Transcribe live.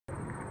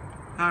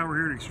Hi, we're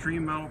here at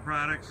Extreme Metal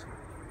Products.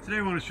 Today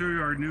I want to show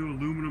you our new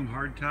aluminum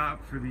hardtop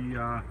for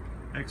the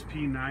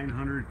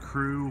XP900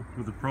 crew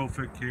with a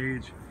ProFit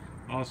cage.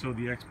 Also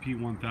the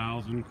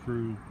XP1000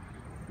 crew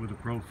with a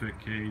ProFit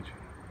cage.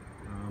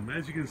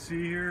 As you can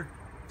see here,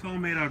 it's all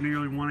made out of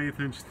nearly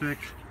 1/8 inch thick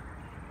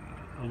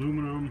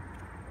aluminum.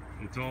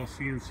 It's all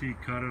CNC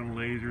cut on a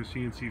laser,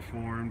 CNC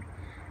formed.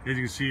 As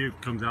you can see,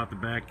 it comes out the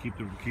back,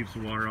 keeps the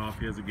water off.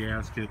 He has a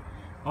gasket.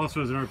 Also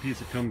has another piece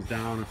that comes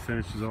down and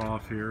finishes it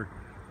off here.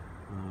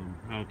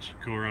 I'll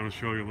go around and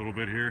show you a little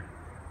bit here.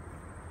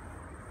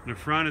 In the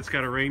front, it's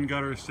got a rain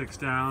gutter, sticks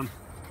down,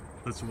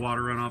 lets the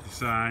water run off the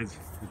sides.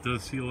 It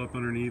does seal up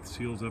underneath,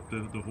 seals up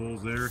the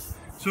holes there.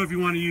 So if you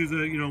want to use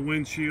a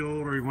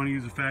windshield, or you want to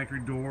use the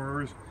factory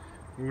doors,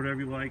 or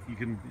whatever you like,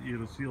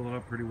 it'll seal it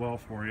up pretty well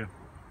for you.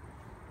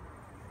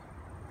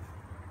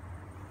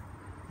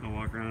 I'll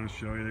walk around and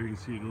show you. There you can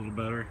see it a little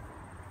better.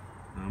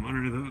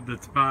 Under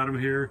the bottom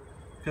here,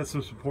 got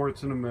some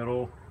supports in the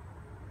middle.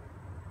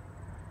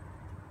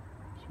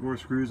 Some more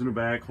screws in the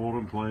back, hold it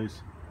in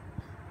place.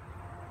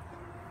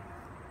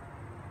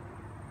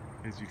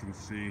 As you can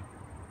see.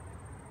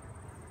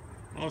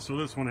 Also,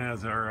 this one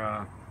has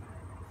our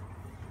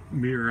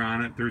mirror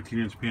on it,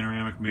 13-inch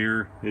panoramic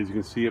mirror. As you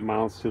can see, it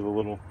mounts to the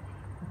little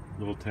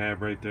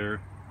tab right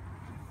there.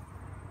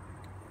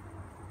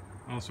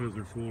 Also has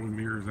their folding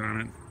mirrors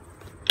on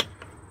it.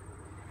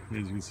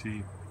 As you can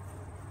see,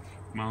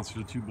 mounts to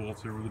the 2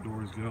 bolts there where the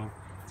doors go.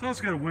 It's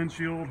also got a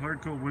windshield,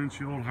 hard coat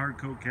windshield, hard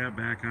coat cap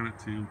back on it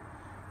too.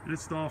 And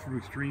it's all from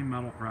Extreme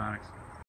Metal Products.